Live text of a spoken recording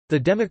The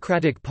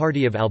Democratic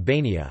Party of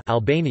Albania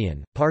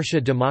Albanian,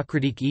 Partia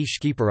Demokratike e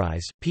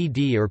Shqipërisë,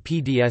 PD or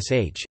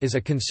PDSH is a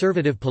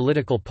conservative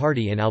political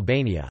party in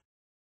Albania.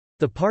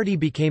 The party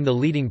became the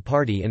leading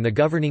party in the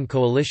governing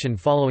coalition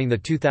following the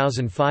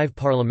 2005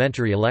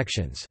 parliamentary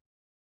elections.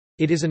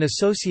 It is an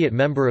associate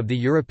member of the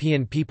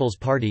European People's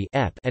Party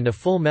and a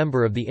full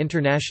member of the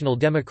International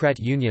Democrat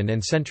Union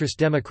and Centrist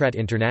Democrat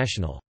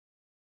International.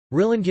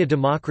 Rilindja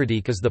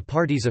Demokratike is the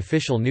party's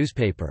official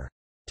newspaper.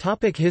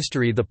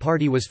 History. The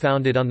party was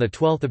founded on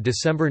 12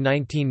 December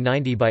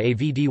 1990 by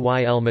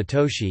Avdyl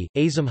Matoshi,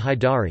 Azim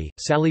Haidari,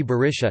 Sali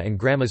Berisha and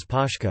Gramas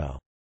Pashko.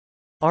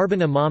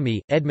 Arban Imami,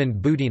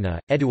 Edmund Budina,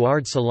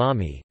 Eduard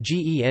Salami,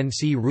 Genc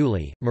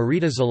Ruli,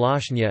 Marita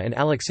Zalashnya and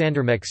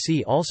Alexander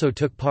Meksi also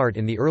took part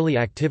in the early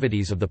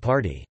activities of the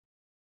party.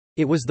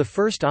 It was the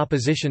first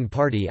opposition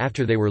party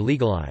after they were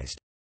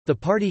legalized. The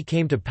party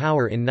came to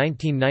power in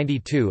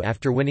 1992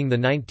 after winning the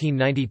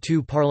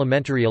 1992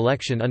 parliamentary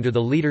election under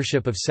the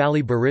leadership of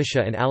Sali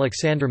Berisha and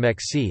Alexander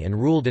Meksi and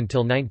ruled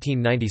until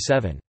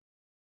 1997.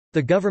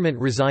 The government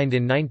resigned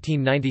in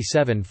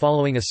 1997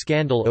 following a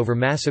scandal over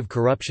massive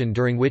corruption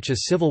during which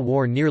a civil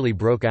war nearly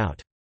broke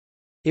out.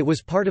 It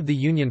was part of the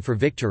Union for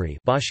Victory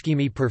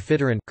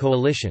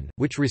coalition,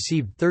 which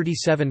received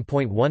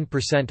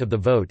 37.1% of the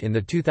vote in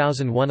the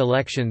 2001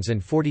 elections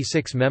and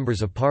 46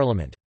 members of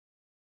parliament.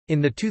 In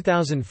the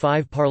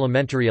 2005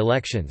 parliamentary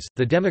elections,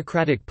 the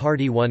Democratic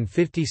Party won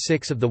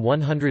 56 of the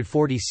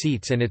 140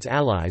 seats and its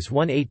allies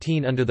won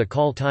 18 under the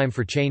Call Time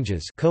for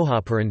Changes.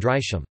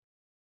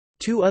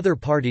 Two other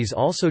parties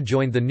also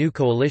joined the new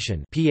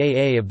coalition,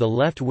 PAA of the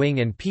left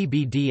wing and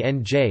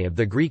PBDNJ of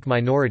the Greek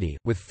minority,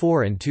 with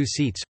 4 and 2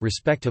 seats,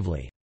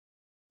 respectively.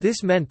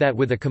 This meant that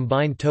with a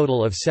combined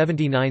total of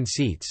 79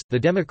 seats, the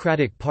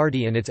Democratic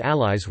Party and its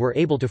allies were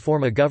able to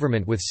form a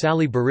government with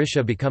Sali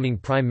Berisha becoming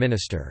prime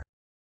minister.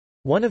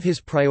 One of his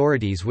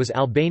priorities was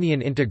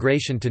Albanian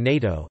integration to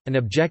NATO, an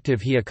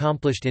objective he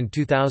accomplished in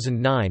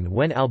 2009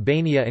 when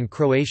Albania and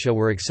Croatia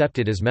were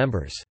accepted as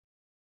members.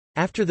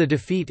 After the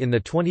defeat in the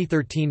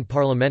 2013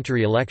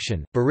 parliamentary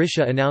election,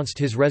 Berisha announced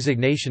his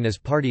resignation as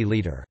party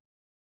leader.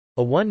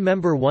 A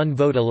one-member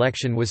one-vote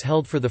election was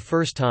held for the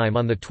first time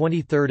on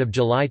 23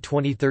 July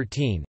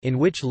 2013, in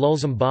which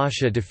Lulzim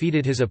Basha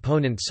defeated his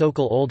opponent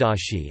Sokol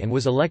Oldashi and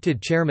was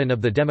elected chairman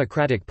of the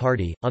Democratic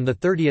Party. On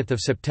 30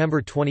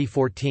 September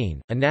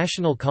 2014, a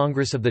National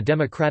Congress of the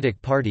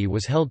Democratic Party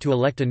was held to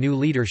elect a new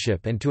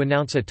leadership and to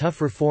announce a tough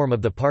reform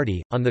of the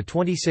party. On the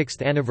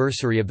 26th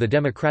anniversary of the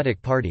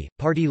Democratic Party,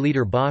 party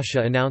leader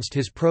Basha announced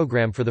his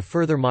program for the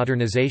further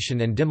modernization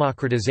and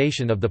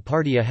democratization of the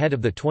party ahead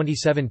of the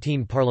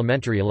 2017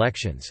 parliamentary elections.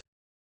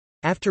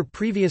 After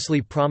previously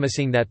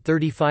promising that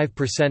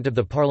 35% of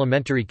the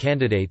parliamentary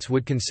candidates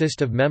would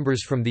consist of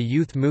members from the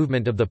youth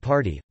movement of the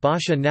party,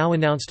 Basha now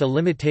announced a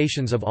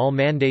limitations of all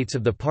mandates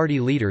of the party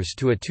leaders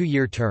to a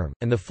 2-year term,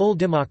 and the full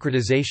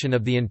democratization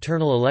of the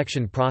internal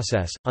election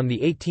process. On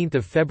 18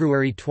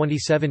 February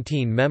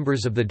 2017,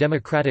 members of the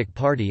Democratic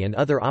Party and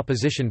other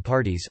opposition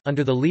parties,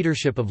 under the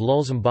leadership of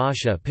Lulzim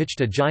Basha,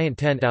 pitched a giant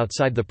tent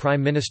outside the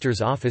Prime Minister's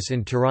office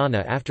in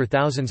Tirana after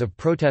thousands of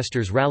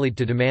protesters rallied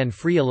to demand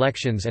free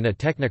elections and a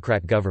technocratic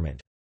government.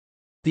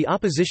 The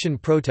opposition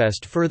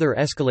protest further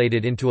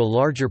escalated into a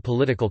larger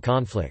political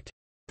conflict.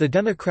 The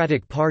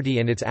Democratic Party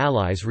and its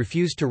allies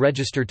refused to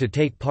register to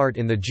take part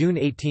in the June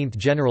 18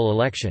 general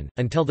election,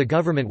 until the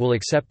government will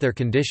accept their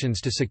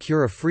conditions to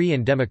secure a free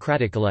and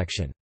democratic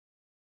election.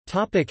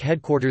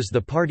 Headquarters.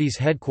 The party's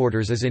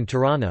headquarters is in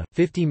Tirana,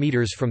 50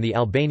 meters from the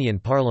Albanian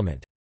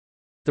parliament.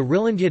 The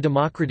Rilindja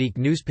Demokratike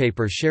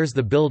newspaper shares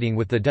the building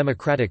with the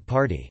Democratic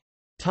Party.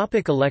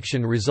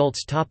 Election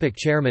results.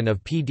 Chairman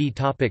of PD.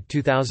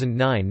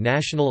 2009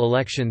 national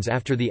elections.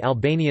 After the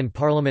Albanian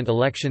parliament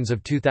elections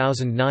of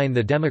 2009,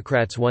 the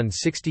Democrats won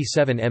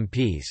 67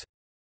 MPs.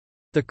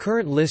 The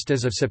current list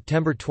as of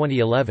September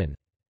 2011.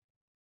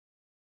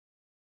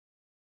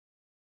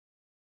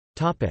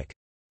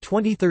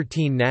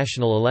 2013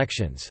 national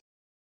elections.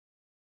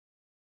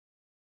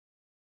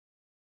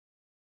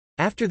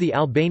 After the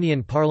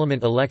Albanian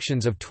parliament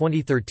elections of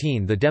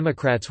 2013, the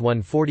Democrats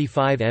won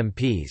 45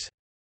 MPs.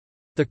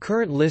 The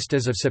current list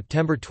as of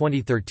September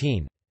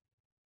 2013.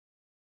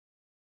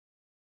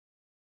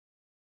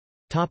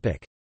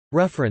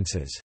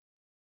 References.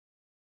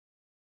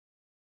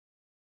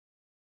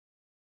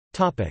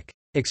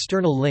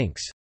 External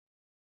links.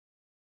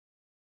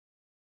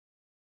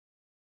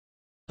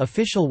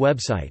 Official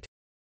website.